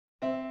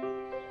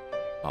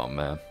Oh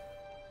man,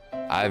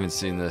 I haven't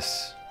seen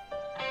this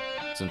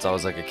since I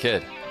was like a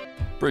kid.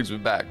 Brings me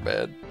back,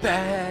 man.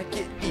 Back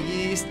at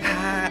East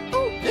High.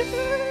 Oh yeah,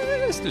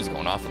 this dude's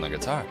going off on the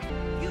guitar.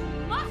 You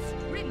must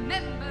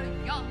remember,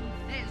 young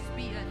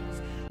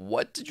thespians.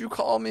 What did you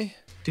call me?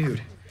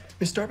 Dude,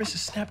 Miss Darbus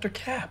just snapped her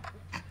cap.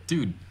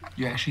 Dude,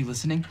 you're actually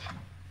listening?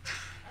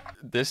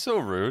 This so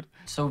rude.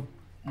 So,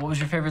 what was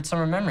your favorite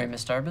summer memory,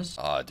 Miss Darbus?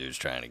 Aw, dude's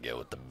trying to get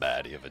with the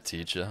baddie of a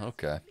teacher.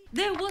 Okay.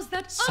 There was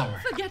that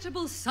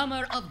unforgettable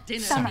summer of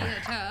dinner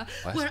theater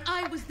What? where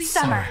I was the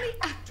Summer. only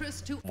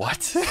actress to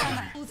What? summer.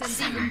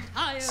 The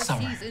entire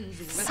season's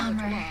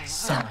repertoire.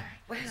 Summer.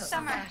 What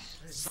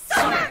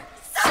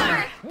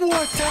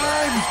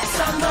time?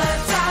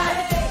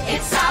 Summertime.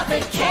 It's our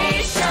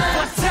vacation.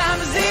 What time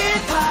is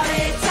it?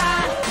 Party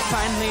time.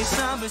 Finally,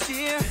 summer's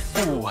here.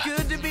 Ooh.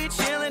 Good to be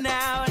chilling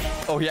out.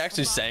 Oh, he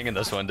actually sang in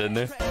this one, didn't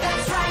he?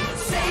 That's right.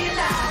 Say it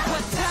loud.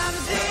 What time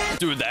is it?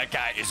 Dude, that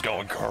guy is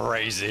going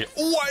crazy.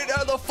 Why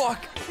the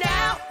fuck?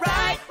 Now,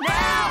 right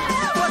now.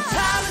 What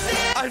time is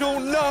it? I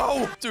don't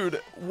know.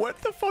 Dude, what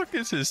the fuck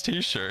is his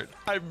t-shirt?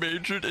 I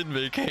majored in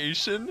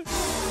vacation.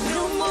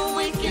 No more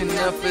waking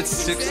up Up at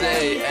 6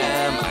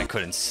 a.m. I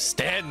couldn't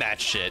stand that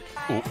shit.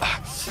 Ooh,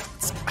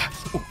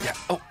 ooh, yeah.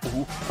 Oh,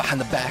 ooh,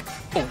 behind the back.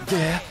 Oh,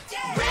 yeah.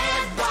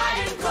 red,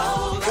 white, and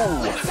gold.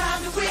 Ooh. When it's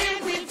time to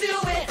win, we do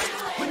it.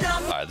 We're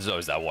number All right, there's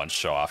always that one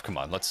show off. Come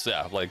on, let's,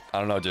 yeah, like, I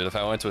don't know, dude. If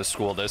I went to a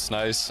school this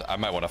nice, I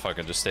might want to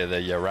fucking just stay there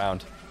year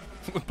round.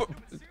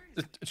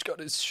 It's got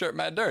his shirt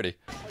mad dirty.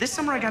 This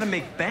summer I gotta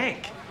make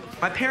bank.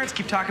 My parents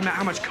keep talking about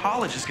how much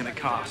college is gonna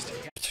cost.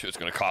 It's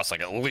gonna cost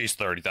like at least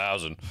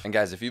 $30,000. And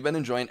guys, if you've been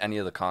enjoying any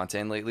of the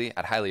content lately,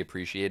 I'd highly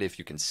appreciate it if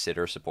you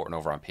consider supporting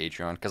over on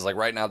Patreon. Because like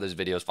right now, this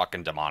video is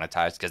fucking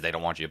demonetized because they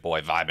don't want your boy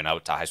vibing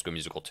out to High School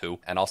Musical 2.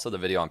 And also the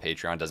video on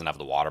Patreon doesn't have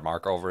the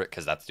watermark over it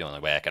because that's the only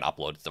way I can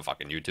upload it to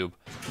fucking YouTube.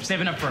 I'm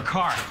saving up for a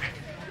car.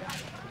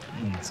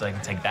 So I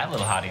can take that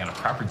little hottie on a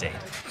proper date.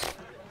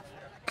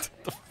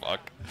 The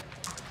fuck?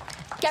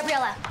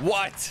 Gabriella.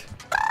 What?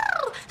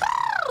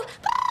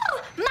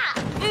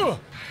 Ma.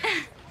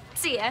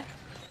 See ya.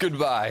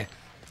 Goodbye,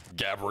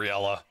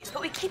 Gabriella.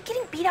 But we keep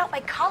getting beat out by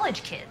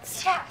college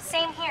kids. Yeah,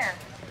 same here.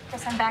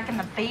 Guess I'm back in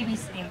the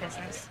babysitting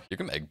business. You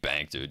can make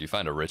bank, dude. You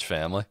find a rich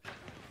family.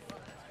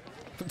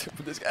 Dude,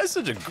 this guy's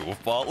such a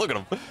goofball. Look at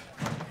him.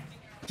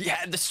 He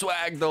had the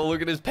swag, though.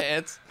 Look at his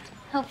pants.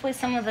 Hopefully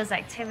some of those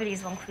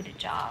activities will include a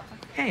job.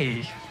 Hey,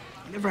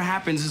 it never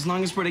happens as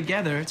long as we're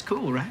together. It's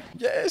cool, right?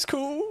 Yeah, it's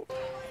cool.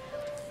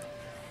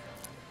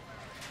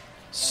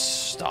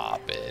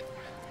 Stop it.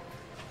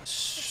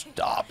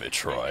 Stop it,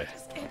 Troy.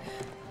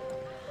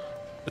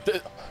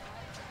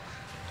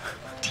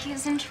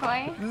 Tia's and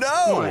Troy.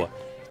 No!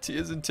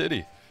 Tia's and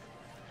Titty.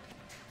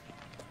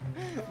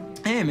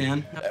 Hey,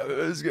 man. Yeah, it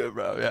was good,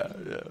 bro.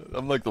 Yeah.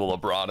 I'm like the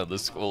LeBron of the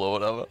school or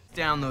whatever.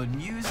 Download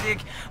music.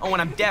 Oh,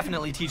 and I'm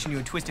definitely teaching you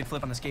a twisted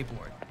flip on the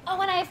skateboard. Oh,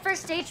 when I have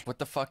first stage, What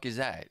the fuck is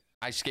that?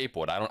 I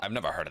skateboard. I've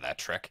never heard of that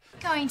trick.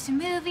 going to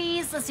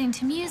movies, listening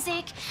to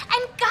music,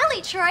 and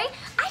golly, Troy,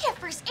 I have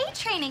first aid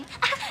training.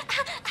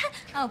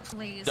 Oh,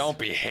 please. Don't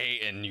be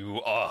hating,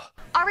 you. Our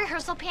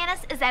rehearsal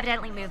pianist is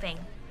evidently moving.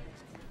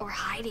 Or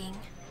hiding.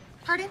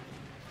 Pardon?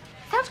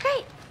 Sounds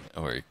great.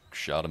 Or he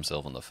shot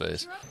himself in the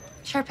face.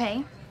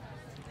 Sharpay.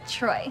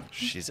 Troy.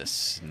 She's a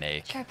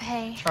snake.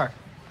 Sharpay. Sure.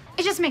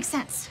 It just makes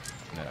sense.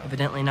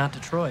 Evidently not to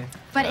Troy.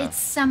 But Yeah. it's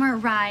summer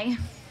rye.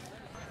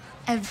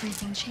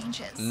 Everything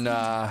changes.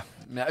 Nah,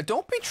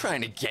 don't be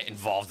trying to get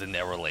involved in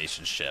their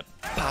relationship.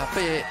 Pop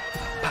it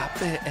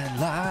and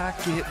lock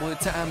it.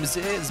 What time is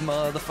it,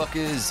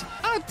 motherfuckers?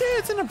 I'm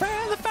dancing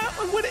around the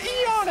fountain with an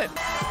E on it.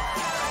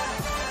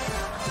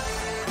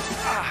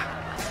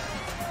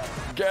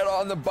 Get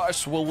on the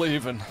bus, we're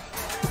leaving.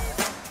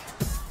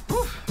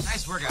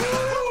 Nice workout.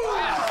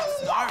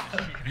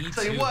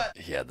 Tell you what.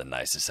 He had the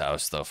nicest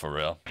house, though, for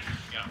real.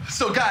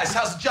 So, guys,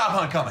 how's the job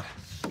hunt coming?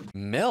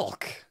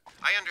 Milk.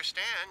 I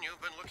understand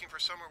you've been looking for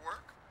summer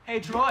work. Hey,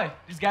 Troy,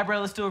 does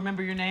Gabriella still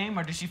remember your name,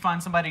 or did she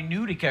find somebody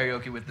new to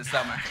karaoke with this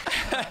summer?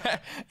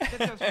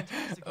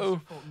 Oh.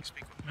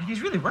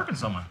 He's really working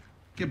someone.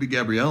 Can't be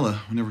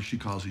Gabriella. Whenever she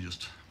calls, he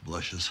just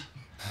blushes.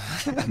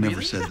 I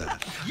never said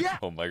that.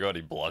 Oh my God,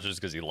 he blushes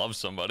because he loves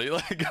somebody.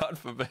 Like, God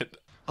forbid.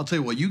 I'll tell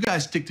you what, you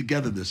guys stick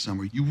together this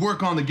summer. You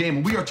work on the game,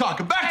 and we are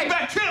talking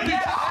back-to-back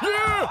champions!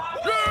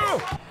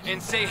 Yeah!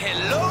 And say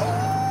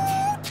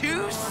hello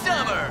to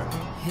summer.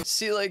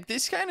 See, like,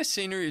 this kind of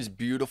scenery is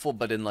beautiful,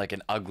 but in, like,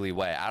 an ugly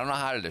way. I don't know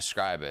how to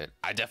describe it.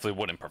 I definitely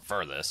wouldn't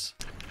prefer this.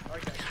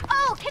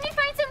 Oh, can you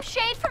find some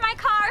shade for my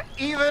car?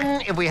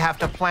 Even if we have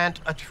to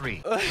plant a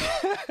tree.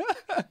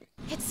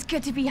 It's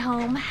good to be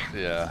home.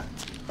 Yeah.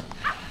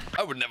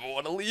 I would never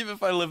want to leave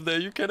if I lived there.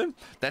 You kidding?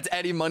 That's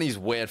Eddie Money's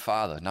weird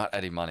father, not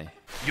Eddie Money.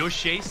 Your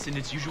chase in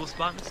its usual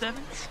spot in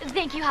Sevens?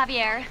 Thank you,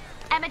 Javier.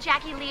 Emma,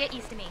 Jackie, Leah,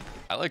 Eastamy.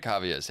 I like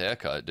Javier's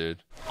haircut,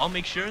 dude. I'll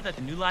make sure that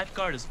the new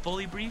lifeguard is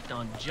fully briefed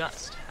on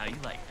just how you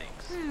like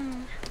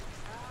things.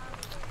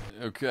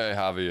 Okay,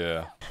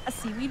 Javier. A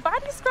seaweed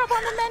body scrub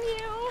on the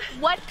menu.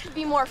 What could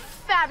be more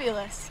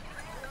fabulous?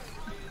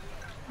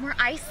 More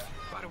ice?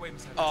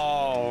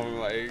 Oh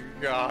my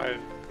god.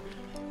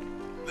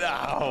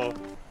 No.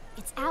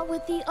 It's out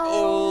with the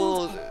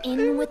old,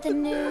 in with the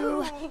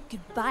new.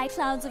 Goodbye,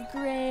 clouds of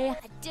gray. I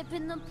dip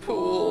in the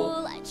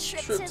pool, I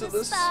trip to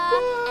the spot.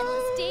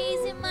 Endless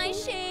days in my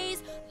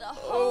shades. The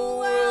whole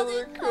world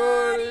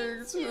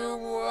according to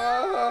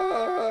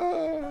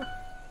what?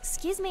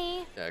 Excuse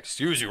me. Yeah,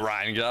 excuse you,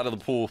 Ryan. Get out of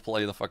the pool,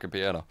 play the fucking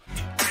piano.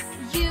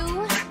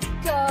 You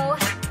go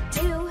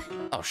do.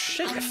 Oh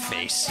shit, your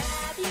face.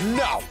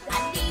 No.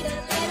 I need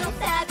a little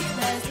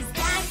fabulous. Is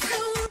that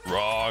cool?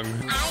 Wrong.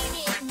 I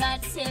need my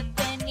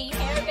Tiffany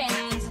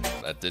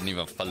hairband. That didn't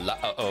even follow.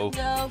 Uh-oh.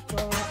 Go for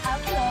a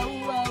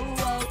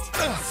quote.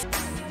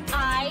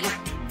 I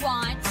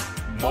want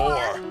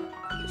More.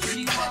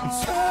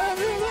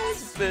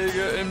 Fabulous,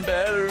 bigger and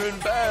better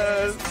and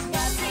best.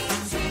 nothing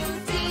to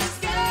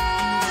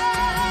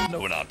discuss. No,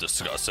 we're not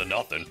discussing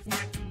nothing.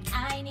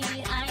 I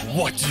need.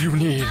 What do you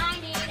need? I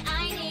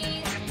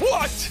need.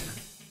 What?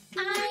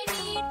 I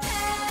need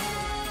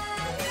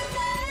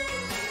fabulous.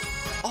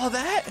 All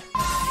that?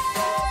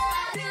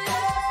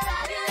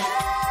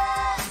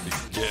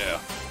 Yeah,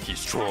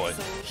 he's Troy.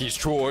 He's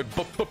Troy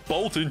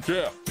Bolton,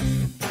 yeah.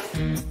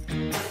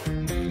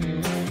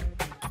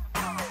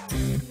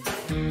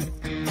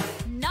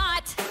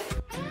 Not.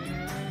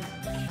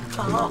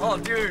 Oh,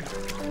 dude.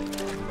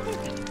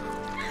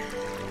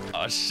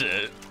 Oh,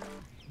 shit.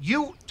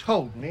 You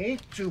told me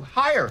to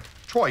hire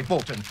Troy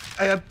Bolton.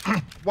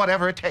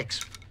 Whatever it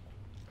takes.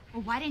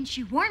 Well, why didn't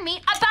you warn me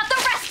about the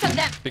rest of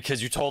them?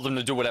 Because you told him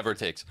to do whatever it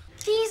takes.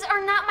 These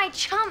are not my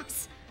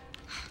chumps.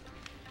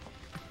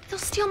 They'll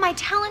steal my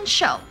talent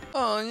show.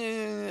 Oh,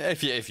 yeah.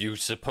 If you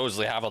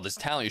supposedly have all this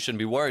talent, you shouldn't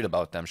be worried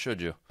about them,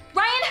 should you?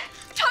 Ryan,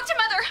 talk to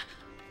Mother.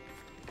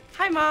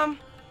 Hi, Mom.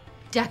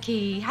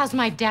 Ducky, how's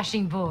my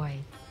dashing boy?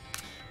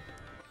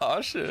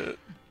 Oh, shit.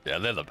 Yeah,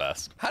 they're the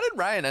best. How did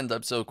Ryan end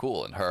up so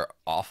cool and her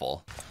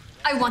awful?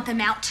 I want them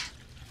out.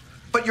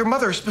 But your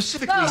mother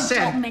specifically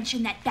said... Don't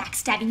mention that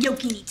backstabbing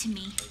yogini to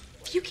me.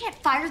 If you can't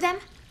fire them,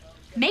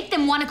 make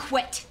them want to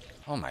quit.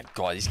 Oh my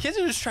god, these kids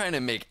are just trying to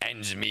make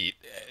ends meet.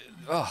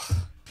 Ugh.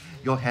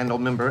 You'll handle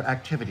member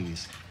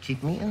activities.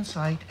 Keep me in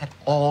sight at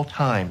all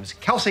times.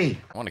 Kelsey!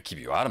 I want to keep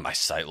you out of my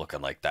sight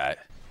looking like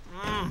that.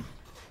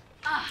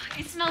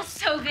 It smells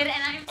so good,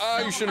 and I'm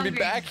so you shouldn't hungry. be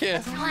back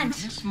here.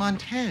 Lunch. Miss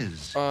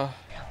Montez.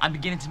 I'm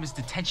beginning to miss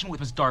detention with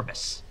Miss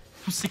Darbus.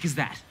 How sick is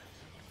that?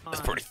 That's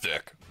pretty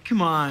thick.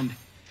 Come on.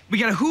 We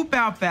got a hoop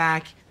out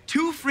back,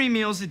 2 free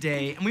meals a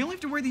day, and we only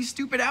have to wear these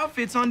stupid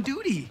outfits on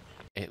duty.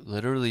 It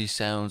literally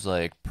sounds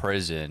like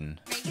prison.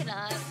 Break it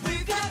up.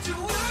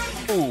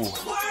 Ooh.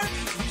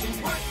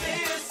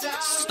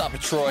 Stop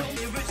it, Troy.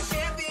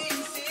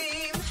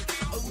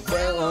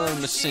 Well,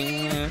 I'm a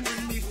singer.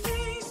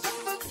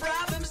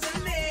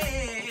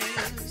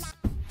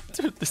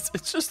 Dude,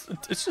 it's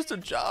just a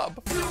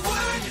job.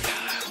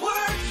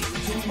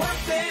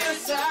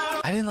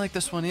 I didn't like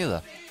this one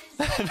either.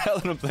 Now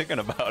that I'm thinking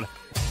about it.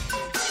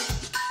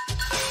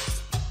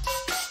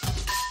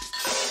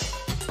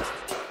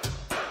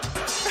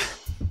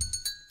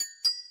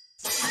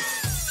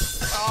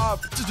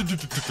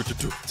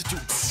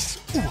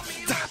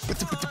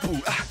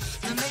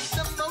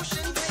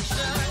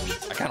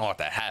 I kind of want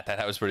that hat. That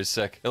hat was pretty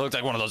sick. It looked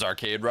like one of those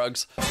arcade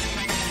rugs.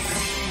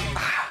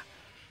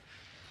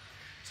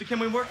 So can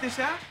we work this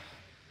out?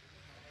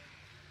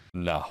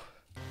 No.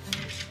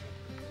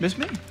 Miss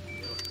me?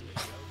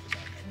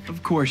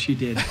 Of course you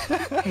did.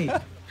 Hey,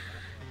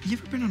 you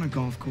ever been on a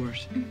golf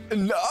course?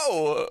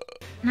 No.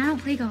 I don't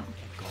play golf.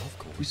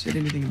 Who said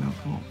anything about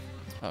golf?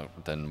 Oh,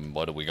 then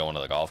what are we going to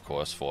the golf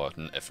course for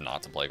if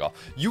not to play golf?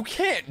 You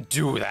can't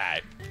do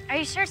that. Are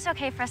you sure it's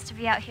okay for us to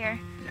be out here?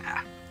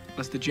 Yeah,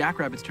 unless the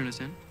jackrabbits turn us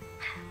in.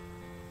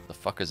 The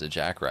fuck is a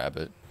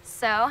jackrabbit?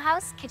 So,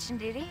 how's kitchen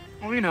duty?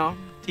 Well, you know,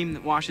 team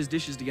that washes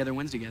dishes together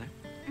wins together.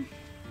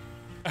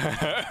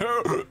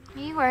 Are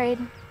you worried?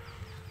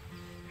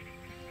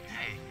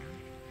 Hey,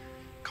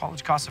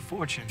 college costs a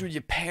fortune. Dude,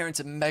 your parents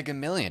are mega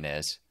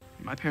millionaires.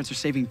 My parents are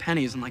saving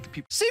pennies, unlike the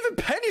people. Saving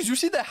pennies? You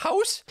see the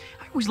house?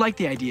 I always liked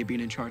the idea of being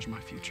in charge of my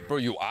future. Bro,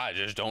 you are.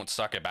 Just don't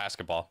suck at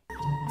basketball.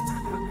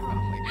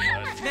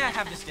 May I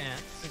have this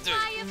dance?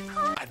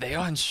 Are they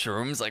on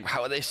shrooms? Like,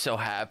 how are they so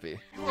happy?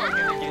 We're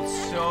gonna get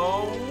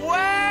so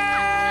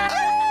wet!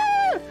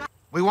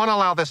 We won't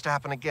allow this to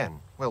happen again,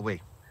 will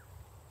we?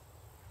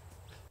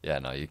 Yeah,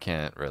 no, you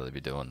can't really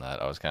be doing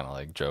that. I was kind of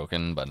like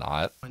joking, but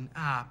not.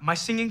 My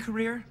singing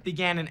career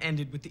began and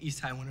ended with the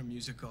East High Winter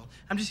Musical.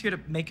 I'm just here to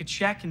make a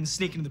check and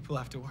sneak into the pool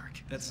after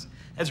work. That's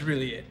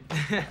really it.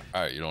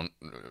 All right, you don't.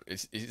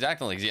 He's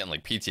acting like he's getting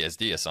like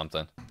PTSD or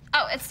something.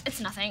 Oh, it's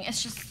nothing.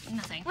 It's just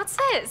nothing. What's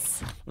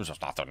this? It was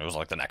just nothing. It was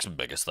like the next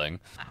biggest thing.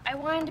 I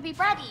wanted to be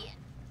bratty.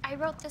 I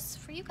wrote this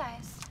for you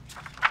guys.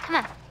 Come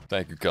on.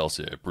 Thank you,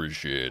 Kelsey. I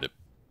appreciate it.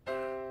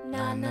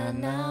 Na na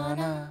na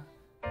na.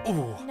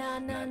 Ooh. Na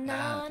na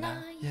na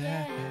na.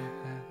 Yeah.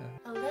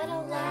 A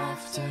little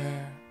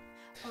laughter.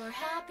 Or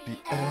happy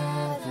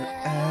ever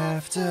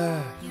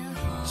after.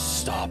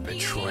 Stop it,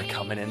 Troy,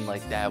 coming in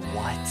like that.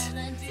 What?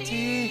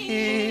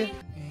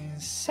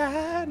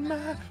 inside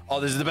my.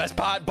 Oh, this is the best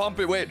part. Bump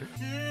it. Wait.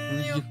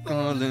 You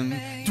calling?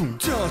 You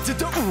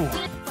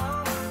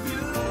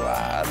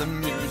are the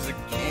music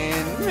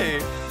in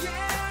me.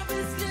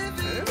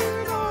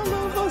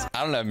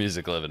 I don't have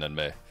music living in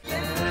me.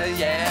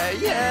 Yeah,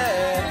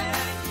 yeah.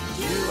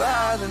 You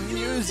are the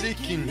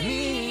music in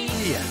me.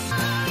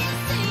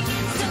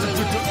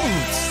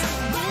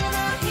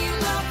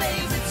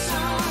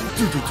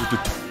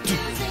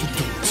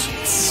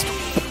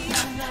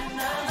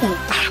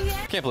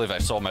 Can't believe I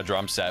sold my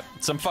drum set.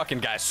 Some fucking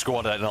guy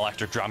scored an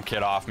electric drum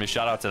kit off me.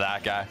 Shout out to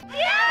that guy. Yes!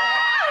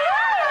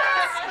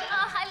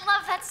 Oh, I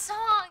love that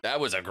song. That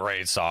was a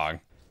great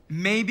song.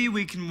 Maybe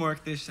we can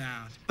work this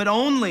out, but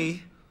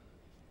only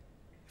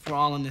if we're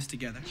all in this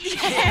together.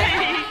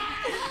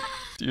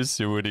 Do you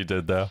see what he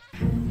did there?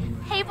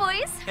 Hey,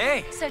 boys.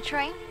 Hey. So,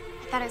 Troy, I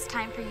thought it was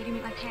time for you to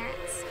meet my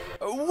parents.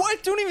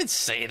 What? Don't even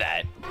say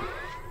that.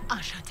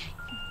 Enchanté.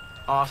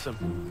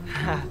 Awesome.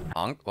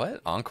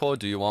 What? Encore?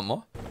 Do you want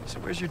more? So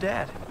where's your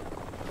dad?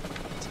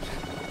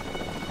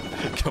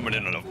 Coming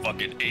in on a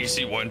fucking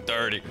AC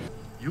 130.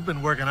 You've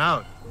been working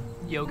out.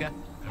 Yoga.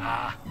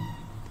 Ah,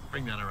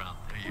 bring that around.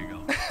 There you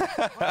go.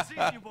 See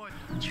you, boys.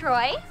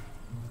 Troy.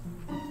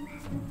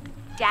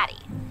 Daddy.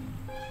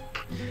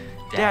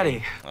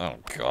 Daddy. Oh,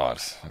 God.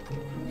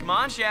 Come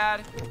on,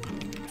 Shad.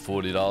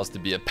 $40 to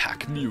be a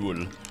pack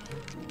mule.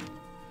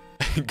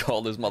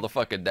 Call this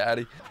motherfucker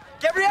daddy.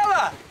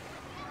 Gabriella!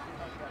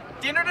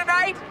 Dinner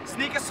tonight?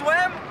 Sneak a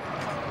swim?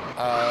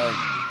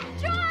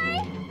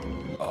 Troy!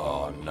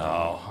 Oh,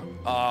 no.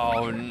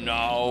 Oh,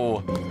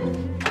 no.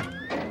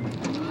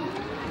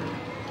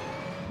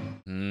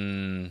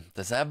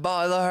 Does that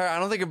bother her? I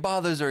don't think it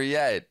bothers her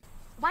yet.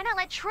 Why not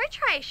let Troy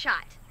try a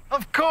shot?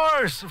 Of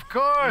course, of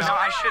course. No,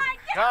 I should.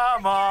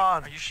 Come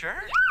on. Are you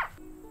sure?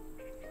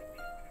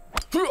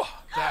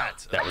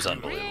 That was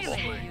unbelievable.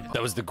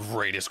 That was the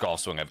greatest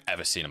golf swing I've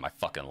ever seen in my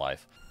fucking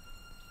life.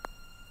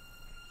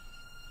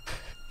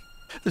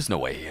 There's no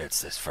way he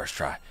hits this first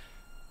try.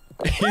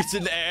 He's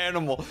an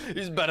animal.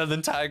 He's better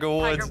than Tiger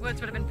Woods. Tiger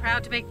Woods would have been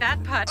proud to make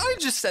that putt. I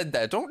just said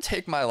that. Don't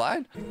take my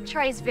line.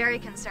 Troy's very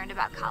concerned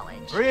about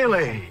college.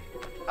 Really?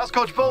 How's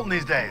Coach Bolton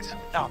these days?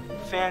 Oh,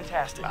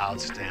 fantastic.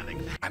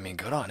 Outstanding. I mean,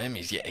 good on him.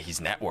 He's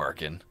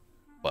networking,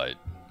 but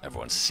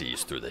everyone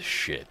sees through this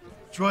shit.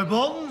 Troy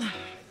Bolton?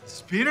 This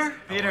is Peter?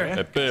 Peter.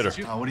 Hey, Peter.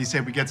 What do you say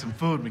we get some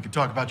food and we can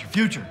talk about your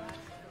future?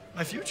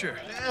 My future.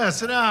 Yeah,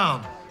 sit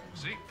down.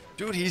 See?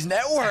 Dude, he's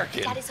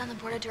networking. Daddy's on the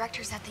board of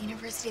directors at the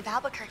University of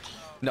Albuquerque.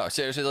 No,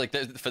 seriously, like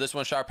for this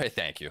one, Sharpay,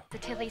 thank you. The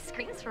Tilly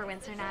screams for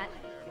Windsor Nut.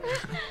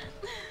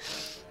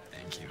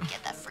 Thank you.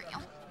 Get that for you.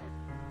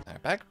 All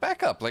right,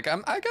 back up. Like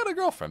I got a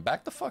girlfriend.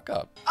 Back the fuck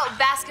up. Oh,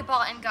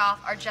 basketball and golf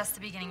are just the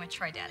beginning with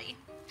Troy Daddy.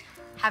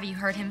 Have you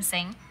heard him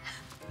sing?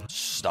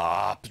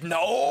 Stop.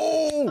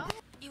 No.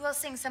 You will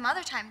sing some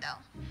other time, though.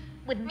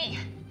 With me.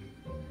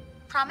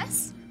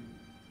 Promise?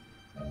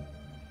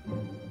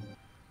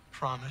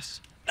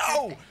 Promise.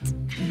 No.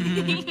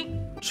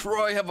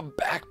 Troy, have a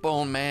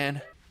backbone,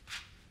 man.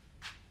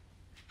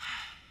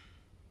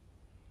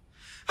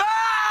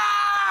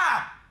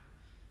 Ah!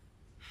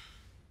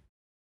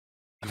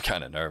 I'm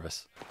kind of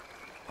nervous.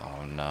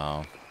 Oh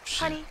no.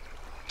 Honey,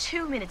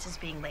 2 minutes is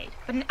being late,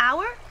 but an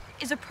hour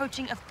is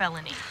approaching a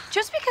felony.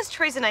 Just because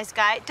Troy's a nice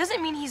guy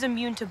doesn't mean he's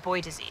immune to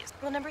boy disease.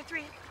 Rule number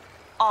 3,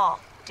 all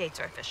dates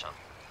are official,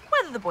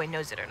 whether the boy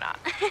knows it or not.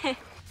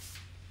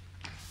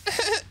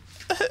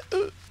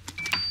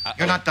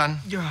 You're not done?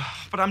 Yeah,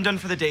 but I'm done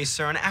for the day,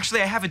 sir. And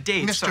actually, I have a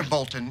date. Mr.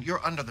 Bolton, you're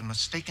under the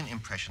mistaken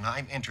impression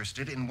I'm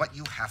interested in what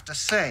you have to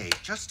say.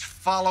 Just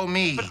follow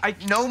me.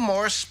 But no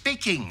more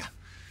speaking.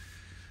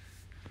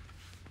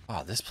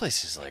 Wow, this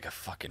place is like a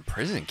fucking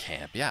prison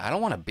camp. Yeah, I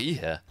don't want to be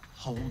here.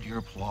 Hold your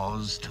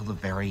applause till the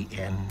very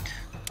end.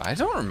 I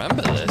don't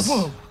remember this.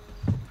 Whoa.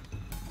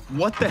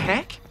 What the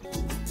heck?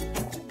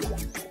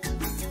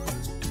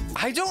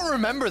 I don't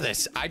remember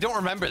this. I don't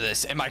remember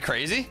this. Am I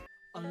crazy?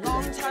 A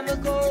long time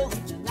ago,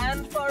 in a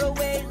land far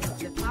away,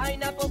 the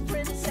pineapple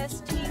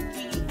princess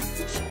Tiki.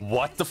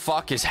 What the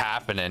fuck is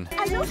happening?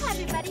 Hello,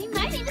 everybody.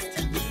 My name is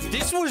Tiki.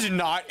 This was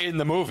not in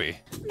the movie.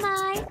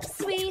 My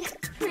sweet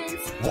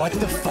prince. What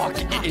the fuck?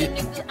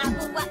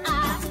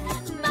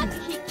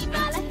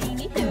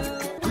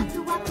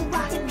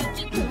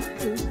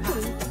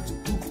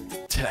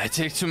 Did I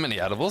take too many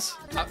edibles?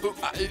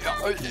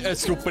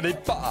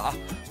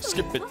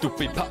 Skip it,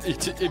 doopy pa,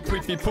 it,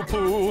 pee poo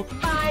poo.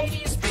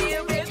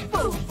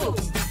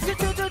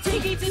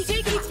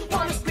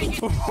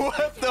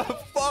 What the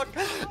fuck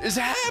is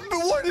happening?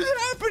 What is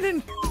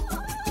happening?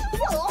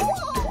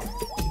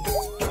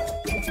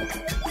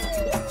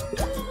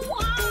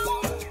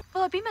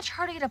 Well, it'd be much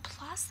harder to get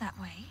applause that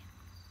way.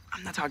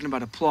 I'm not talking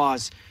about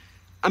applause.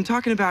 I'm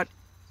talking about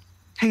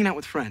hanging out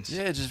with friends.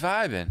 Yeah, just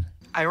vibing.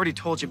 I already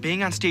told you,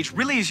 being on stage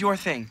really is your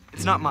thing.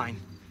 It's not mine.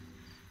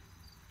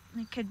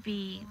 It could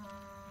be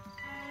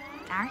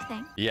our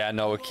thing. Yeah,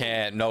 no, it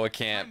can't. No, it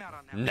can't.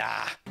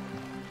 Nah.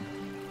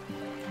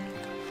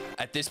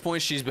 At this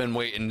point, she's been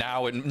waiting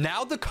now, and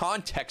now the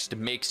context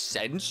makes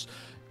sense.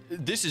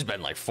 This has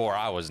been like 4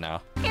 hours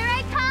now. Here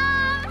I come!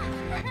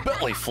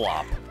 Belly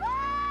flop.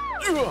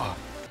 Ugh.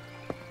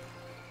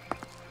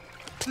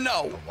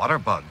 No. The water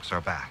bugs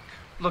are back.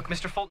 Look,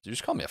 Mr. Fulton. Did you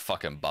just call me a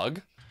fucking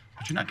bug?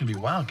 But you're not gonna be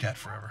Wildcat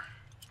forever.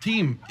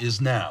 Team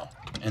is now,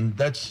 and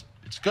it's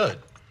good.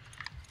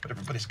 But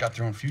everybody's got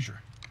their own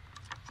future.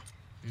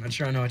 I'm not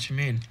sure I know what you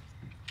mean.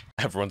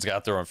 Everyone's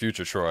got their own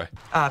future, Troy.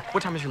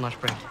 What time is your lunch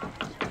break?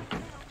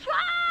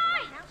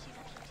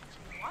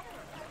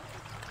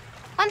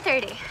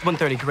 1:30.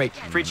 1:30, great.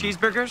 Free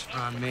cheeseburgers?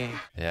 On me.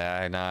 Yeah,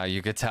 I know.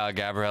 You could tell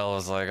Gabrielle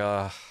was like,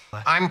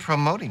 I'm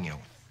promoting you.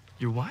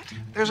 You're what?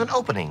 There's an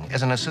opening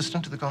as an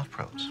assistant to the golf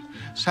pros.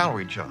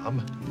 Salary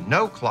job,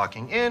 no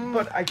clocking in,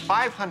 but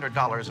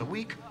 $500 a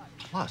week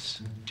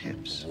plus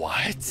tips.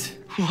 What?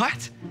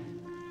 What?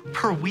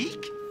 Per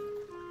week?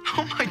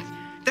 Oh my,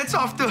 that's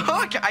off the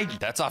hook.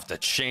 That's off the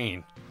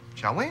chain.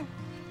 Shall we?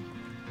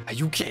 Are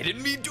you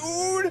kidding me,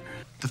 dude?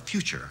 The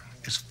future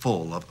is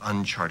full of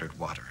uncharted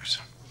waters.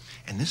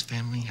 And this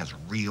family has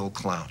real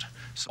clout.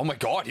 So oh my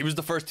God, he was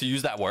the first to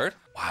use that word?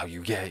 Wow,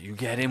 you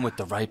get in with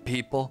the right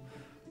people.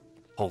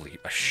 Holy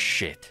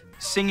shit.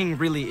 Singing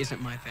really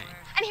isn't my thing.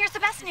 And here's the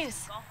best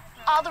news.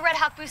 All the Red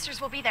Hawk boosters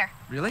will be there.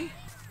 Really?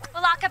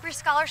 We'll lock up your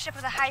scholarship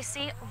with a high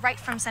C right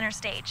from center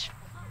stage.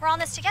 We're on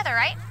this together,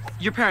 right?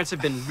 Your parents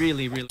have been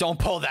really... Don't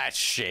pull that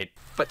shit.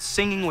 But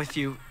singing with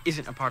you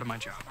isn't a part of my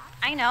job.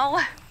 I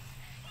know.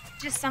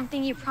 Just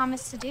something you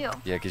promised to do.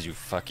 Yeah, because you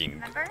fucking...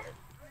 Remember?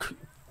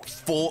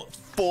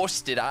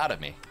 Forced it out of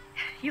me.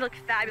 You look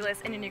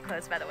fabulous in your new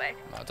clothes, by the way.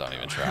 No, don't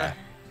even try.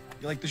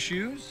 You like the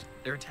shoes?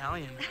 They're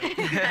Italian.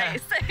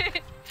 Nice.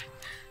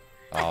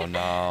 Oh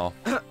no.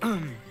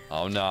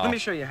 Oh no. Let me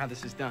show you how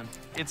this is done.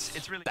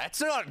 It's really... That's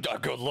not a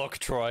good look,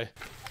 Troy.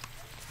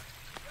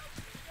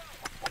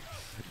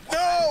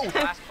 No!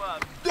 That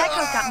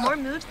girl's got more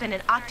moves than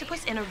an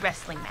octopus in a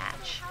wrestling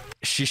match.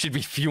 She should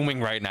be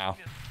fuming right now.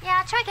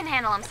 Yeah, Troy can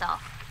handle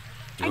himself.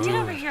 I did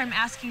overhear him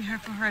asking her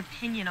for her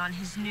opinion on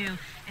his new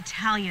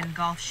Italian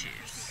golf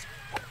shoes.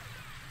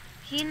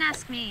 He didn't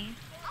ask me.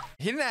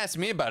 He didn't ask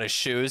me about his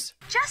shoes.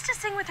 Just to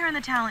sing with her in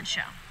the talent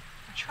show.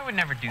 Troy would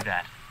never do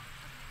that.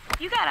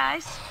 You got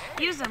eyes.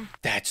 Use them.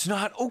 That's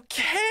not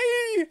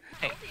okay.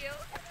 Hey,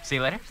 see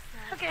you later.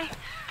 Okay.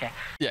 Okay.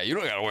 Yeah, you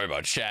don't gotta worry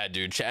about Chad,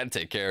 dude. Chad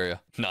take care of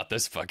you. Not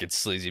this fucking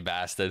sleazy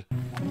bastard.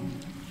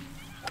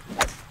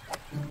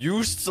 You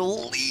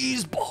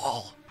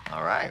sleazeball.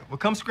 All right, well,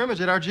 come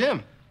scrimmage at our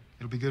gym.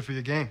 It'll be good for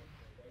your game.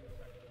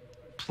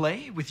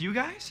 Play with you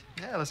guys?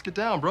 Yeah, let's get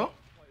down, bro.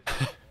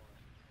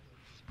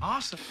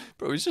 Awesome.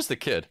 Bro, he's just a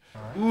kid.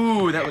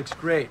 Ooh, that looks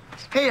great.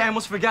 Hey, I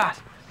almost forgot.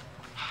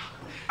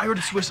 I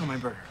ordered Swiss on my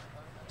burger.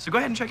 So go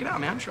ahead and check it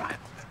out, man. Try it.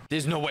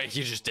 There's no way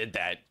he just did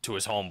that to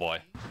his homeboy.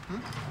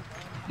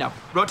 Now,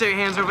 rotate your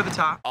hands over the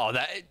top. Oh,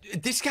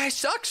 this guy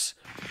sucks.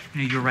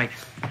 You know, you're right.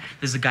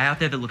 There's a guy out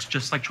there that looks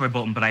just like Troy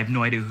Bolton, but I have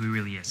no idea who he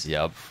really is.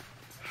 Yep.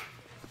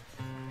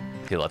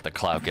 He let the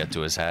clout get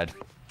to his head.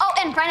 Oh,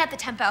 and brighten up the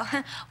tempo.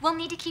 We'll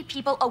need to keep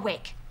people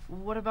awake.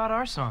 What about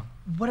our song?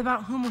 What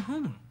about Humu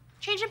Humu?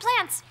 Changing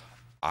plans.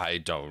 I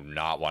do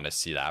not want to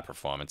see that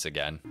performance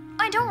again.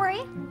 Oh, don't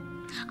worry.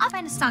 I'll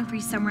find a song for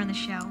you somewhere in the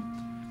show.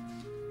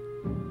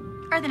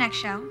 Or the next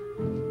show.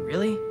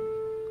 Really?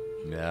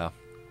 Yeah.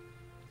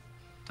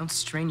 Don't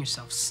strain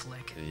yourself,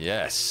 Slick.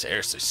 Yeah,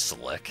 seriously,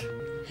 Slick.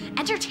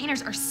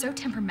 Entertainers are so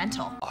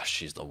temperamental. Oh,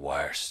 she's the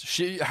worst.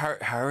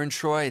 Her and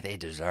Troy, they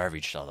deserve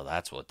each other.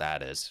 That's what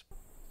that is.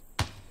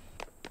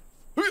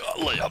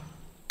 Layup.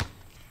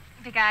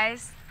 The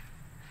guys.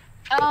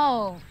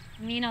 Oh,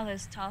 you know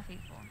those tall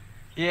people.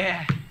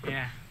 Yeah.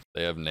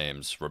 They have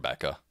names,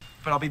 Rebecca.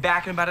 But I'll be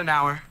back in about an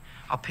hour.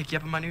 I'll pick you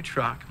up in my new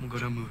truck and we'll go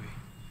to a movie.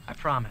 I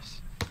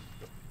promise.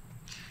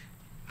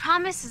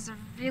 Promise is a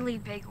really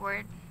big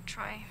word,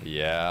 Troy.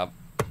 Yep.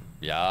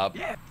 Yeah.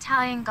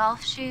 Italian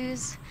golf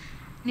shoes,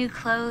 new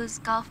clothes,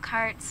 golf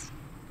carts.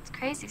 It's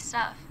crazy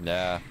stuff.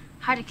 Yeah.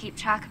 Hard to keep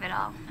track of it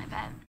all, I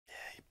bet.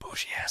 Yeah,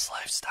 bougie-ass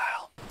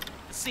lifestyle.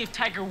 Let's see if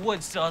Tiger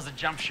Woods still has a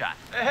jump shot.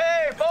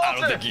 Hey, Bolton! I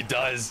don't think he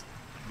does.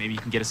 Maybe you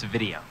can get us a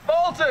video.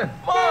 Bolton,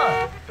 come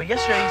on! But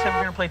yesterday you said we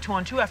were gonna play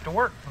 2-on-2 after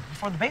work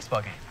before the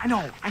baseball game. I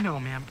know,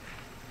 man.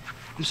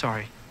 I'm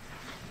sorry.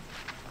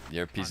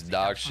 You're a piece of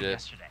dog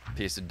shit.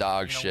 Piece of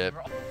dog shit.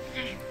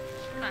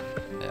 Come on.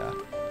 Yeah.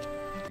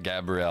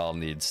 Gabrielle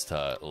needs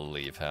to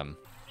leave him.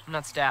 I'm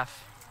not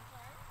staff.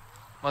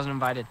 Wasn't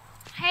invited.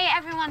 Hey,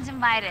 everyone's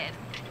invited.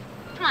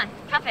 Come on,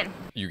 hop in.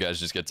 You guys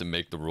just get to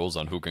make the rules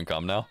on who can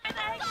come now?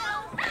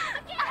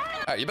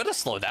 Alright, you better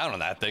slow down on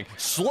that thing.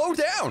 Slow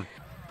down!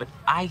 But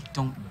I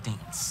don't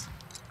dance.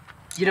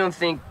 You don't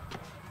think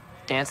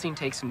dancing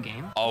takes some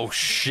game? Oh,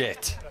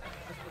 shit.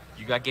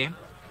 You got game?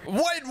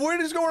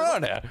 What is going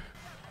on here?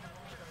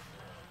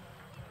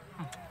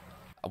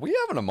 Are we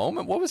having a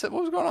moment? What was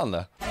going on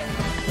there?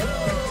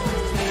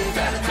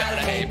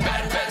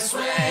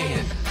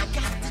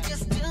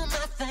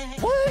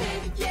 What?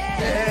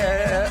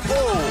 Yeah.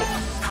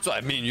 Oh. So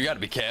I mean, you got to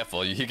be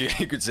careful. You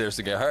could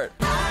seriously get hurt.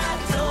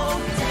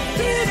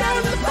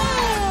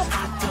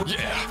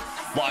 Yeah.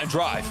 Line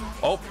drive.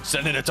 Oh,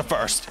 sending it to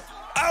first.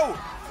 Out.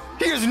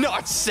 He is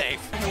not safe.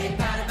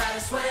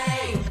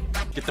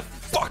 Get the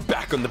fuck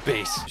back on the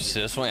base. You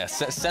see this one? Yeah,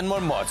 send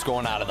one more. It's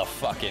going out of the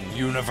fucking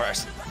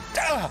universe.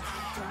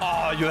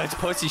 Oh, you that's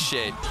pussy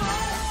shit.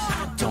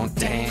 Don't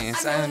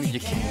dance, and you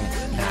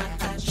can't.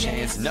 Not a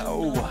chance.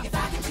 No.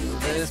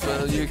 This,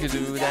 well, you could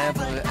do that,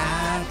 but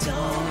I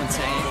don't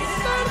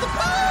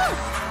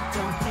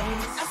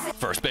take.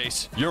 First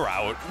base, you're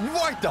out.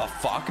 What the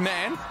fuck,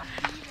 man?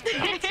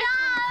 Good job!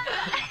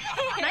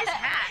 Nice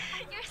hat.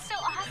 You're so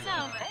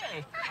awesome.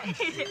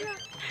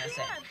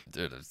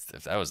 Dude,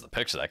 if that was the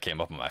picture that came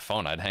up on my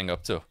phone, I'd hang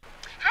up too.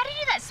 How did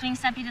you do that swing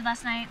step you did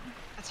last night?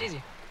 That's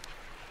easy.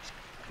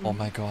 Oh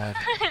my god.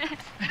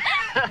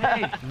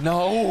 Hey.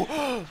 No.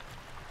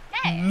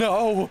 Hey.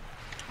 No.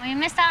 Well, you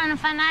missed out on a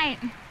fun night.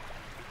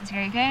 It's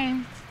great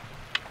game.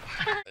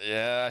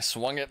 Yeah, I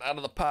swung it out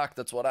of the park.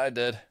 That's what I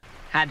did.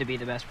 Had to be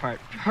the best part.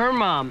 Her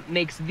mom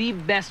makes the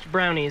best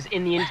brownies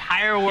in the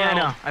entire world. Yeah, I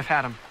know. I've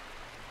had them.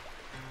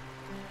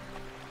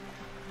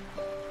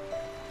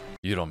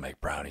 You don't make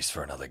brownies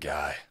for another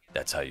guy.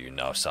 That's how you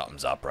know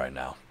something's up right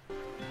now.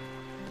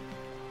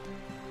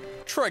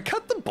 Troy,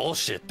 cut the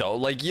bullshit though.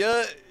 Like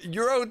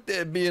you're out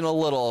there being a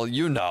little,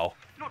 you know.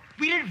 No,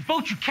 we didn't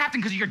vote you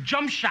captain because of your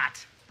jump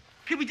shot.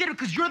 Okay, we did it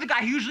because you're the guy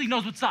who usually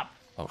knows what's up.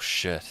 Oh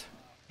shit.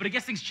 But I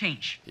guess things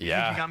change. You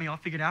Yeah. think you got me all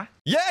figured out?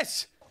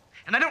 Yes.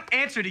 And I don't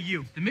answer to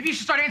you. Then maybe you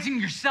should start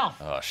answering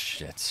yourself. Oh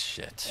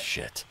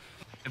shit.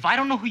 If I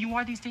don't know who you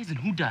are these days, then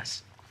who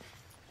does?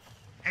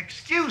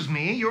 Excuse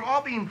me, you're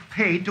all being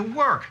paid to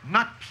work,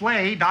 not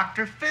play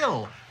Dr.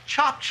 Phil.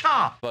 Chop,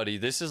 chop. Buddy,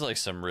 this is like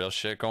some real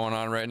shit going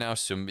on right now,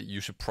 so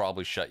you should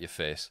probably shut your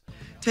face.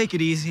 Take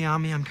it easy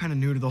on me. I'm kind of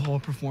new to the whole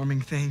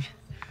performing thing.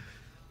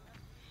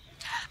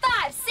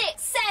 5,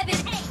 6, 7, 8.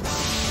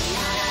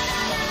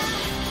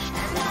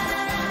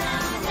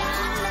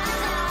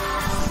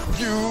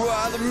 You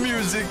are the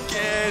music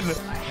and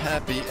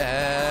happy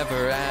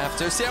ever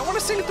after. See, I want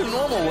to sing it the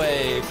normal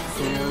way.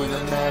 Through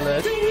the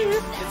melody,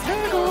 it's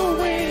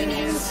echoing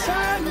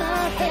inside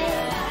my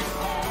head.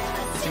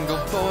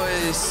 Single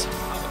voice.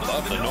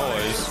 Love the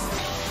noise.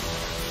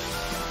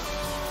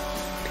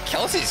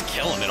 Kelsey's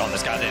killing it on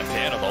this goddamn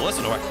piano, though.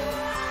 Listen to her.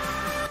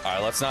 All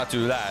right, let's not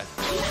do that.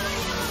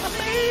 My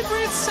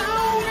favorite song,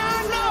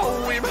 I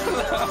know we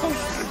belong.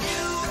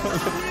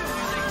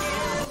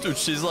 Dude,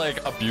 she's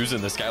like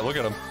abusing this guy. Look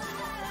at him.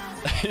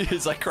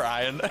 He's like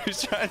crying.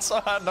 He's trying so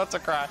hard not to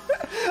cry. Look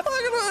at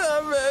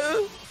that,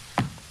 man.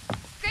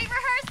 Great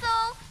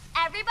rehearsal.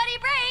 Everybody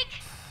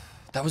break.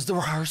 That was the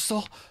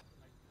rehearsal?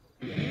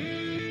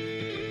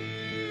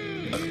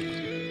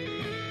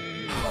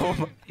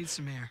 Need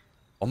some air.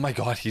 Oh my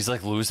god, he's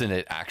like losing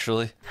it,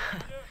 actually.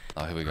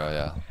 Oh, here we go,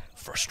 yeah.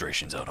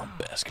 Frustrations out on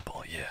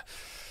basketball, yeah.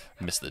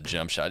 Missed the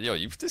jump shot. Yo,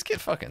 this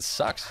kid fucking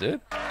sucks, dude.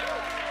 Oh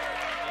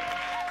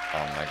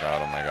my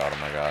god, oh my god, oh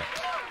my god.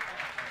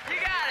 You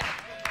got it.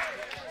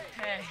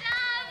 Hey.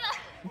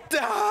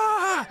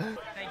 Ah!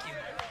 Thank you.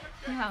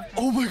 You're welcome.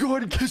 Oh my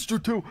god, he kissed her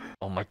too.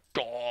 Oh my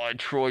god,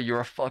 Troy,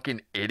 you're a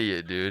fucking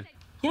idiot, dude.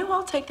 You know,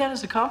 I'll take that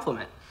as a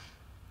compliment.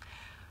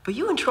 But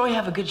you and Troy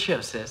have a good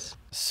show, sis.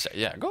 So,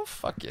 yeah, go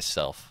fuck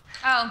yourself.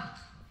 Oh,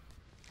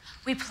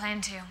 we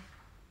plan to.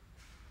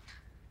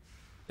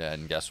 Yeah,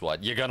 and guess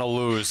what? You're gonna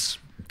lose,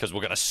 because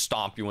we're gonna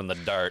stomp you in the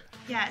dirt.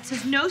 Yeah, it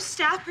says no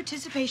staff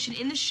participation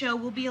in the show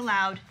will be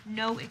allowed,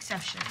 no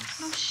exceptions.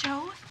 No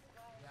show?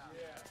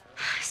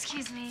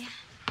 Excuse me.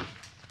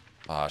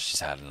 Oh,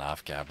 she's had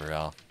enough,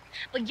 Gabrielle.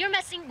 But you're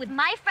messing with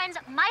my friends,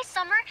 my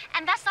summer,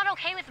 and that's not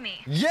okay with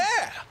me.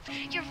 Yeah!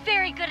 You're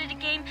very good at a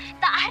game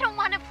that I don't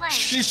want to play.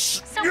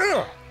 So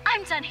yeah.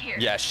 I'm done here.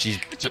 Yeah, she's...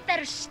 But you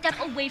better step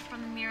away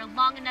from the mirror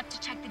long enough to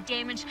check the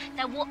damage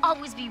that will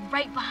always be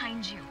right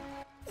behind you.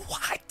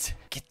 What?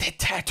 Get that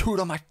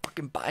tattooed on my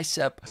fucking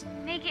bicep.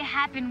 Make it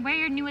happen. Wear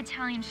your new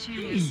Italian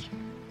shoes. Hey,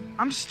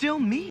 I'm still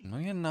me. No,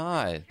 you're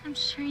not. I'm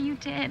sure you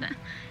did.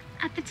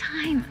 At the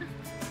time.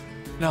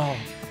 No.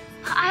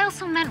 I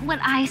also meant what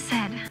I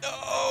said.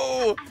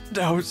 No!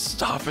 No,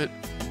 stop it.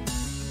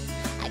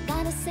 I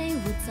gotta say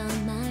what's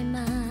on my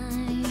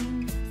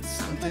mind.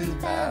 Something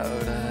about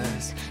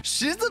us.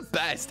 She's the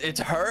best.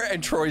 It's her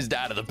and Troy's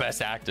dad are the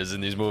best actors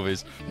in these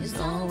movies. It's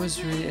always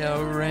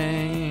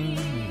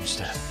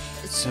rearranged.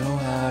 It's so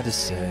hard to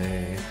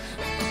say.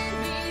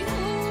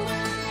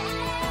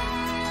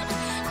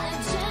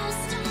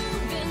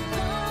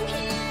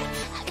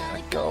 I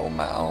gotta go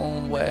my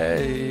own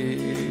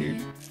way.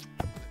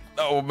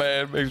 Oh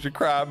man, it makes me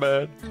cry,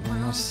 man.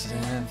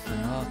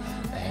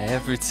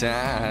 Every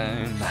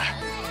time.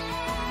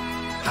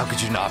 How could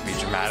you not be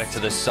dramatic to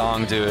this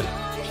song, dude?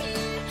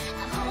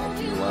 Hope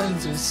you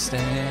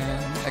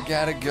understand. I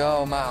gotta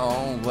go my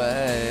own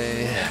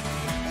way.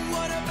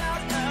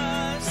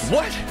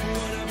 What?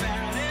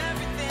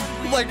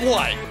 Like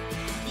what?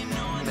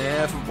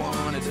 Never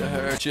wanted to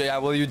hurt you. Yeah,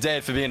 well, you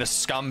did for being a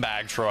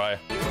scumbag, Troy.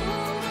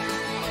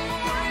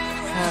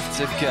 Have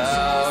to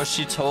go.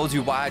 She told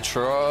you why,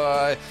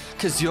 Troy.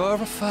 'Cause you're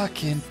a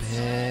fucking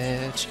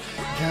bitch.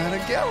 Gotta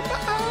go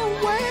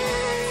my way.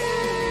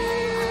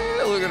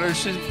 Look at her,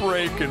 she's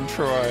breaking,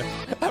 Troy.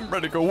 I'm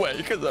ready to go away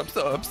because I'm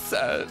so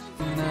upset.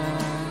 No.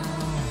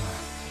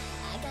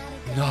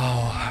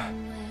 No.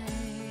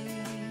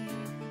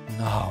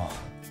 No.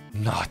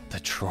 Not the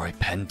Troy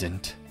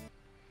pendant.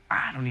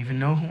 I don't even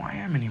know who I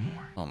am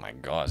anymore. Oh my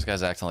god, this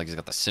guy's acting like he's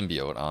got the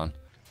symbiote on.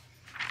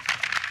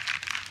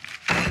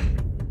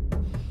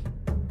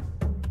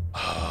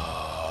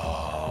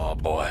 Oh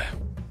boy.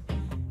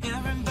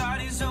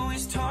 Everybody's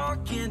always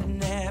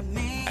talking at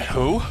me.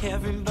 Who?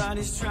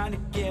 Everybody's trying to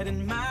get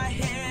in my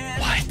head.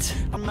 What?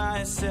 I'm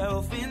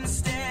myself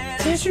instead.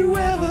 Did you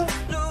ever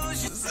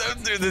lose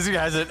yourself? Dude, this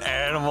guy's an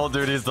animal,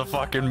 dude. He's the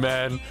fucking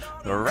man.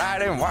 The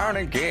riding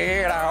wanna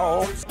get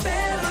off.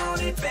 Bet on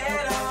it,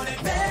 bet on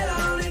it, bet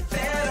on it,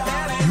 bet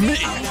on it. Me.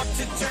 I want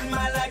to turn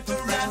my life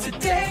around.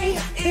 Today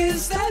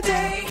is the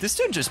day. This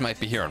dude just might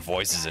be hearing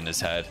voices in his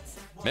head.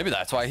 Maybe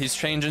that's why he's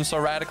changing so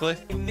radically.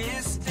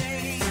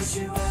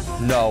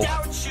 No.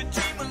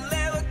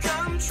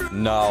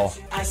 No.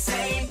 I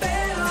say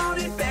bet on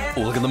it, bet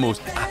Oh, look at the moves.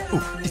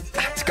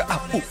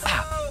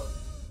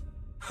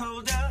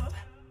 Hold up,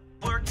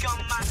 work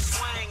on my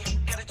swing.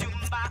 Gotta do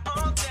my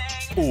own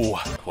thing. Ooh,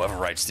 whoever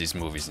writes these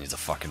movies needs a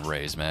fucking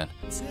raise, man.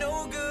 It's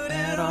no good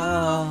At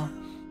all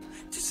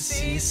to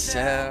see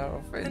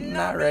yourself and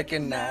not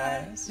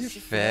recognize your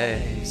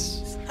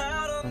face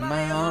on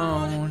my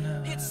own.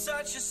 It's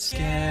such a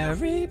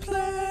Scary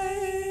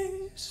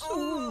place.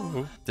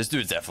 Ooh. This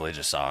dude's definitely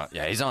just on.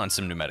 Yeah, he's on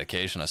some new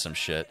medication or some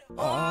shit.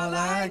 All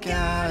I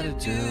gotta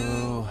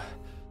do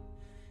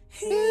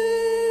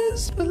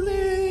is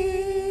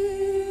believe.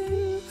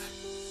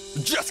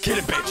 Just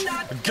kidding, bitch.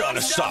 I'm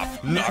gonna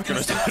stop. Not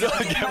gonna stop. I'll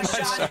get my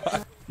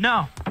shot.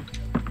 No.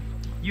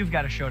 You've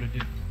got a show to do.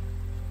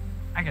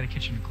 I got a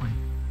kitchen to clean.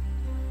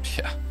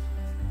 Yeah.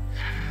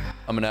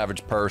 I'm an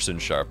average person,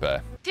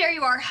 Sharpay. There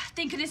you are.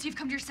 Thank goodness you've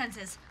come to your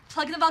senses.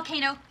 Plug in the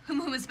volcano.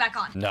 Hum is back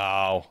on.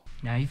 No.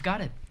 Now you've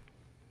got it.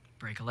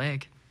 Break a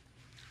leg.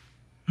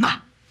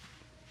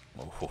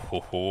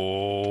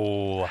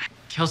 Oh.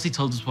 Kelsey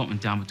told us what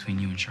went down between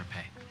you and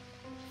Sharpay.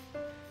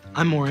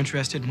 I'm more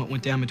interested in what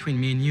went down between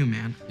me and you,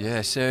 man.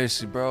 Yeah,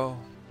 seriously, bro.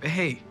 But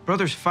hey,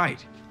 brothers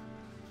fight.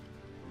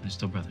 They're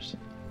still brothers.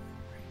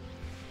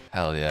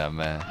 Hell yeah,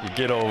 man. You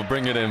get over,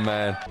 bring it in,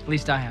 man. At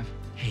least I have.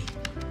 Hey,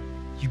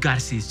 you gotta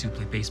see these two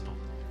play baseball.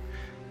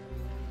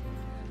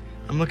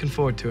 I'm looking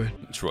forward to it.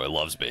 Troy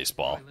loves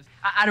baseball.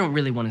 I don't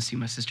really want to see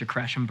my sister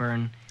crash and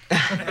burn.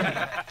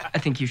 I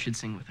think you should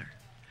sing with her.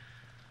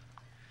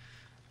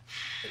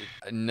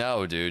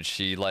 No, dude,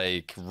 she,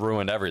 like,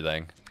 ruined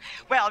everything.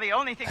 Well, the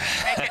only thing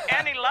that would make it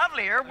any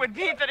lovelier would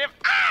be that if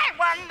I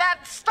won that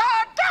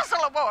Star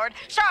Dazzle Award.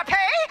 Sharpay,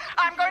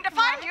 I'm going to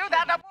find you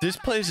that award. This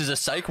place is a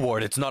psych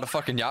ward. It's not a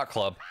fucking yacht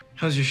club.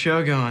 How's your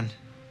show going?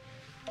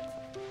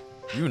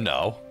 You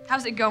know.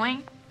 How's it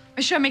going?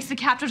 My show makes the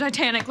captain of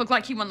Titanic look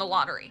like he won the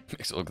lottery.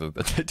 Makes it look like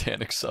the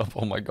Titanic sub.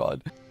 Oh my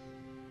god.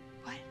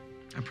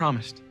 I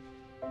promised.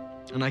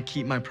 And I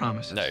keep my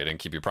promises. No, you didn't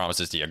keep your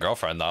promises to your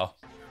girlfriend, though.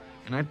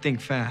 And I'd think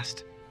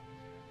fast.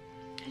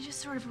 I just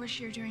sort of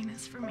wish you were doing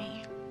this for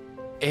me.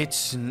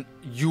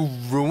 You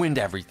ruined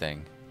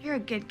everything. You're a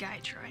good guy,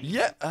 Troy.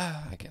 Yeah,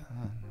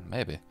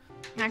 maybe.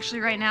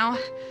 Actually, right now,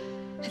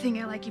 I think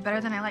I like you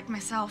better than I like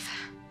myself.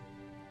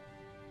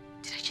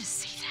 Did I just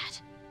say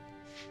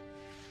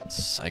that?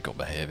 Psycho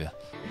behavior.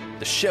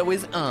 The show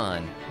is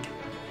on.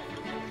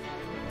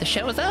 The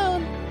show is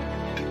on.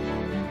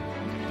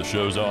 The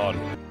show's on.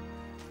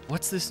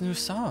 What's this new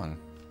song?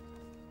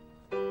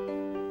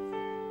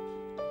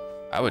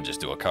 I would just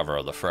do a cover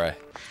of The Fray.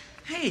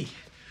 Hey,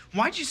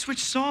 why'd you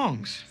switch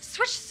songs?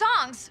 Switch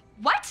songs?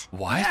 What?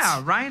 What?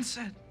 Yeah, Ryan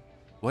said.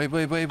 Wait.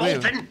 Whoa. I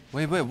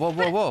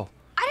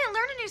didn't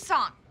learn a new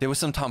song. There was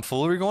some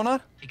tomfoolery going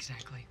on?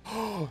 Exactly.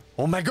 Oh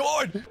my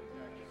god!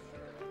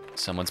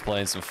 Someone's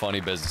playing some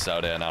funny business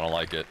out there and I don't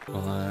like it.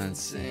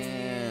 Once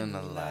in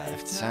a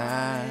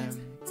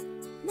lifetime.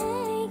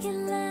 Make it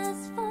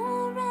last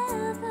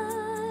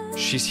forever.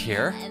 She's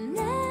here? And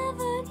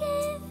never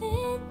give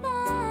it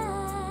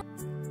back.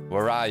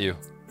 Where are you?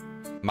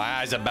 My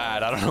eyes are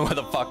bad. I don't know where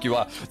the fuck you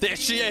are. There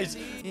she is!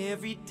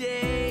 Every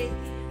day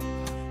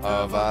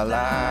Of our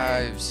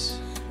lives.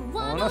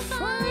 Wanna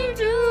find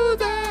you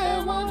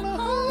there, wanna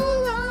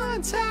hold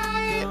on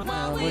tight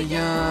while we're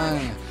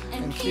young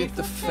and keep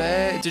the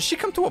faith. Did she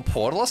come through a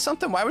portal or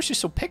something? Why was she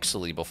so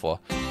pixely before?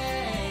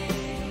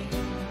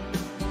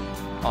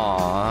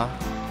 Aww.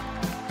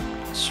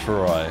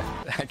 Troy.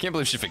 I can't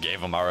believe she forgave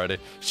him already.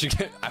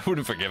 I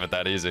wouldn't forgive it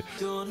that easy.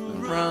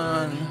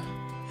 Run.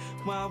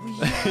 while we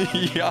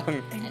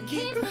young. and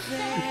keep the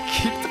faith.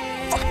 Keep the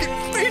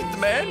fucking faith,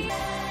 man.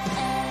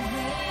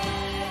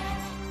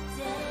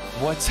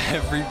 What's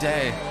every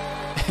day?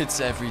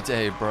 It's every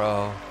day,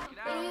 bro.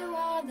 You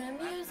are the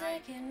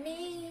music in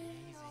me.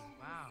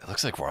 It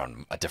looks like we're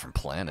on a different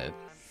planet.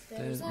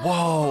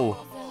 Whoa!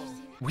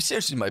 We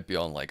seriously might be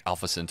on like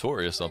Alpha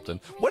Centauri or something.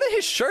 What are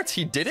his shirts?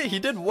 He did it? He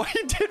did what?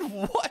 He did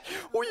what?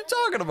 What are you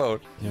talking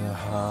about? Your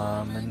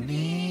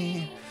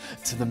harmony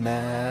to the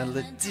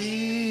melody.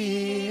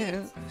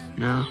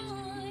 No.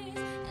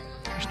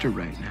 Just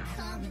right now.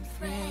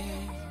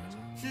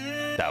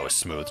 That was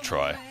smooth,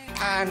 Troy.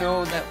 I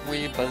know that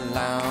we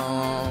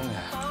belong.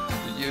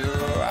 You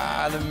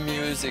are the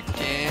music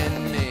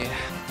in me.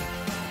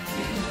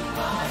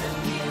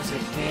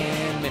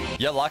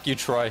 You're lucky,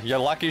 Troy. You're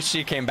lucky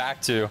she came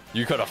back to.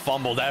 You could have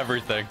fumbled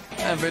everything.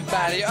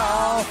 Everybody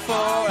all for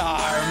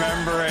I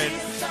remember it.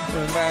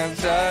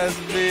 Just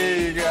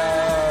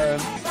begun.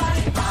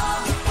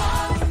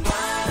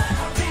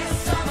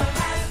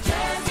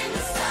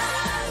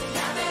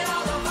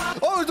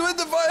 Oh, it's with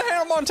the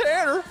Hannah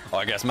Montana. Oh,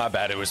 I guess my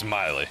bad. It was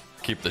Miley.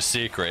 Keep the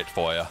secret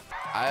for you.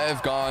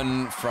 I've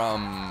gone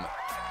from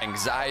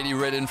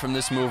anxiety-ridden from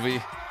this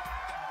movie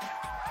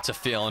to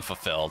feeling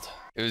fulfilled.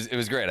 It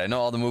was great. I know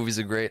all the movies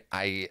are great.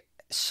 I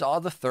saw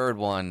the third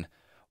one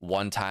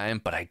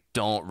time, but I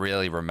don't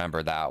really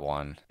remember that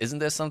one. Isn't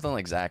there something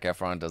like Zac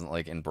Efron doesn't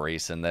like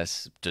embrace in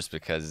this just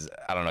because,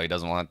 I don't know, he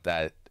doesn't want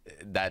that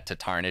to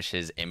tarnish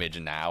his image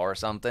now or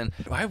something?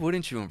 Why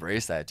wouldn't you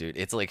embrace that, dude?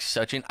 It's like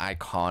such an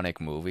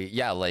iconic movie.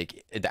 Yeah,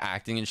 like the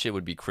acting and shit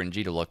would be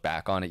cringy to look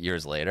back on it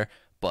years later,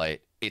 but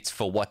it's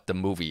for what the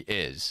movie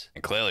is.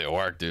 And clearly it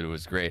worked, dude. It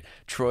was great.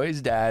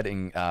 Troy's dad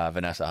and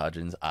Vanessa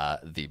Hudgens are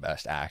the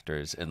best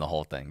actors in the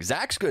whole thing.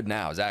 Zach's good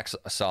now. Zach's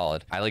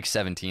solid. I like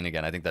 17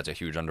 again. I think that's a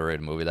huge underrated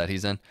movie that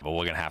he's in. But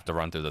we're going to have to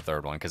run through the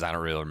third one because I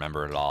don't really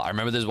remember it at all. I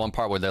remember there's one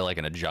part where they're like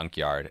in a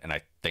junkyard, and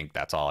I think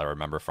that's all I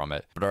remember from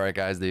it. But all right,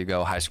 guys, there you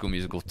go. High School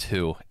Musical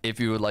 2. If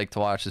you would like to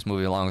watch this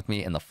movie along with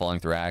me in the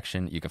full-length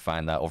reaction, you can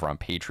find that over on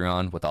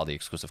Patreon with all the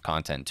exclusive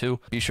content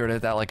too. Be sure to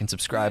hit that like and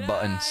subscribe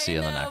button. See you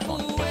in the next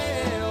one.